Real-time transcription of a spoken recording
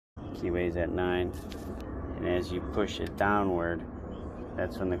keyway's at 9, and as you push it downward,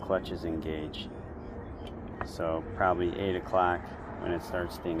 that's when the clutch is engaged. So probably 8 o'clock when it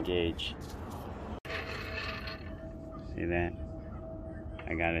starts to engage. See that?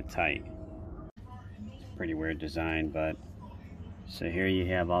 I got it tight. It's a pretty weird design, but so here you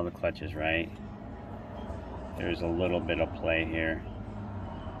have all the clutches, right? There's a little bit of play here.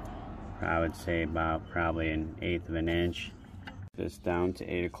 I would say about probably 1/8 of an inch. This down to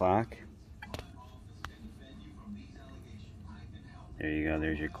 8 o'clock. There you go,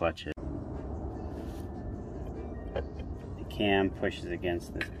 there's your clutches. The cam pushes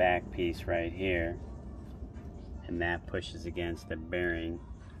against this back piece right here, and that pushes against the bearing,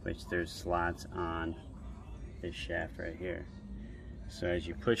 which there's slots on this shaft right here. So as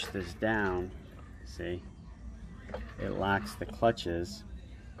you push this down, see, it locks the clutches,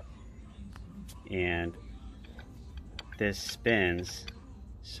 and this spins.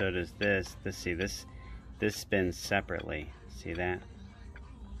 So does this. See, this spins separately. See that?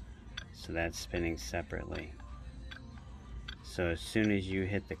 So that's spinning separately. So as soon as you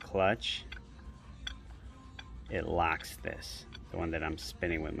hit the clutch, it locks this, the one that I'm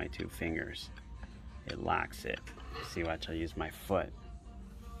spinning with my 2 fingers. It locks it. See, watch, I'll use my foot.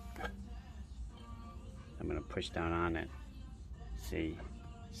 I'm gonna push down on it. See,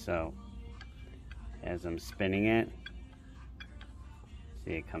 so as I'm spinning it,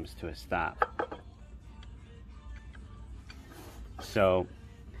 see, it comes to a stop. So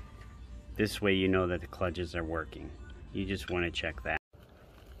this way you know that the clutches are working. You just want to check that.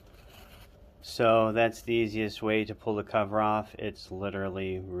 So that's the easiest way to pull the cover off. It's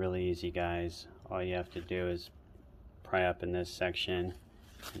literally really easy, guys. All you have to do is pry up in this section.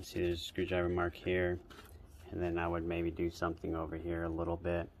 You see there's a screwdriver mark here, and then I would maybe do something over here a little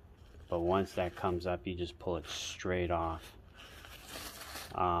bit. But once that comes up, you just pull it straight off.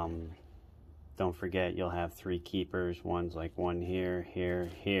 Don't forget, you'll have 3 keepers. One's like one here, here,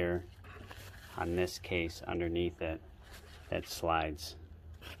 here. On this case, underneath it, that slides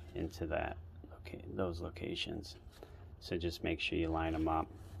into that. Okay, those locations. So just make sure you line them up.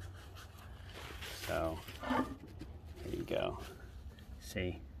 So there you go.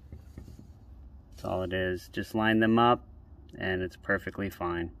 See, that's all it is. Just line them up, and it's perfectly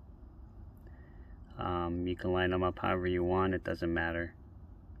fine. You can line them up however you want. It doesn't matter.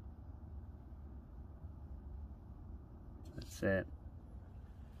 That's it.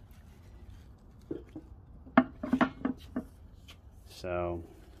 So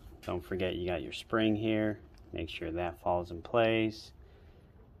don't forget, you got your spring here. Make sure that falls in place.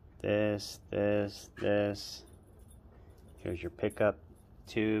 This. Here's your pickup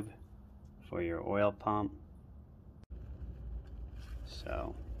tube for your oil pump.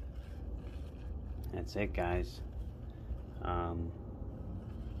 So that's it, guys.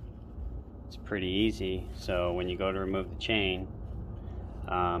 It's pretty easy. So when you go to remove the chain,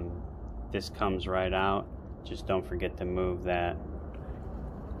 this comes right out. Just don't forget to move that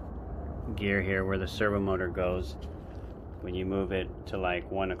gear here where the servo motor goes. When you move it to like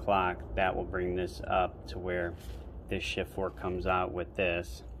 1 o'clock, that will bring this up to where this shift fork comes out with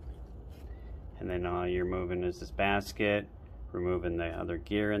this. And then all you're moving is this basket, removing the other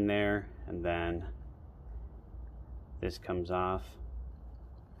gear in there, and then this comes off.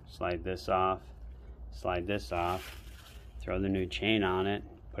 Slide this off, slide this off, throw the new chain on it,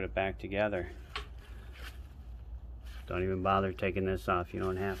 put it back together. Don't even bother taking this off, you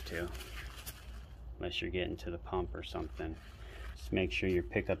don't have to, unless you're getting to the pump or something. Just make sure your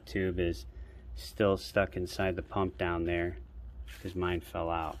pickup tube is still stuck inside the pump down there, because mine fell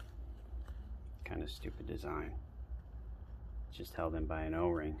out. Kind of stupid design. Just held in by an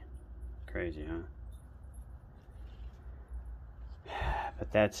O-ring. Crazy, huh?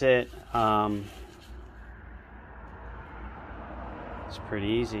 But that's it. It's pretty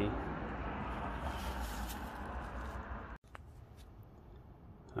easy.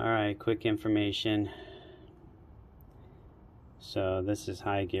 Alright, quick information. So this is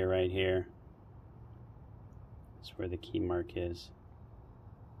high gear right here. That's where the key mark is.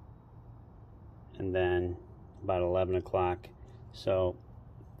 And then about 11 o'clock. So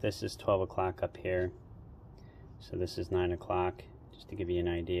this is 12 o'clock up here. So this is 9 o'clock. Just to give you an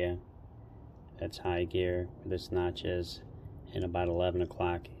idea, that's high gear where this notch is, and about 11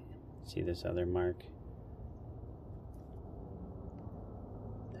 o'clock, see this other mark?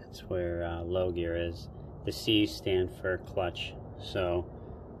 That's where low gear is. The C's stand for clutch, so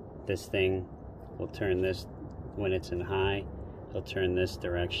this thing will turn this, when it's in high, it'll turn this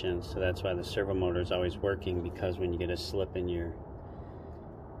direction, so that's why the servo motor is always working, because when you get a slip in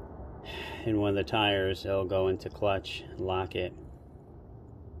one of the tires, it'll go into clutch and lock it.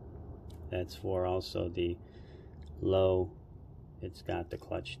 That's for also the low. It's got the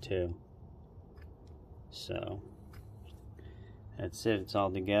clutch too. So that's it. It's all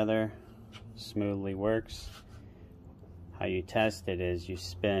together. Smoothly works. How you test it is you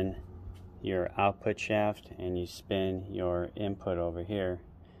spin your output shaft and you spin your input over here.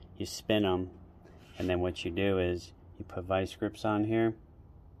 You spin them, and then what you do is you put vice grips on here,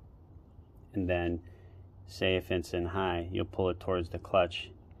 and then say if it's in high, you'll pull it towards the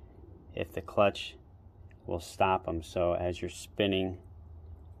clutch. If the clutch will stop them, so as you're spinning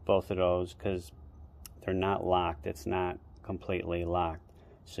both of those, because they're not locked, it's not completely locked,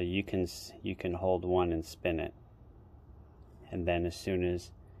 so you can hold one and spin it, and then as soon as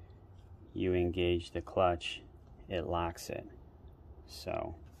you engage the clutch, it locks it.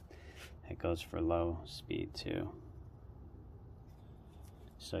 So it goes for low speed too.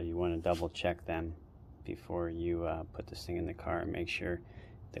 So you want to double check them before you put this thing in the car and make sure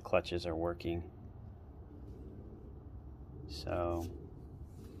the clutches are working. So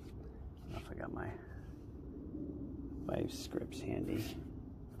I don't know if I got my vice grips handy,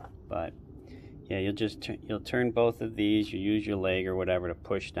 but yeah, you'll turn both of these. You use your leg or whatever to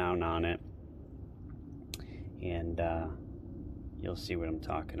push down on it, and you'll see what I'm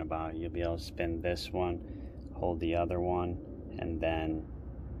talking about. You'll be able to spin this one, hold the other one, and then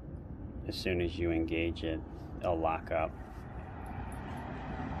as soon as you engage it, it'll lock up.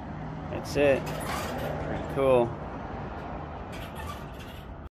 That's it. Pretty cool.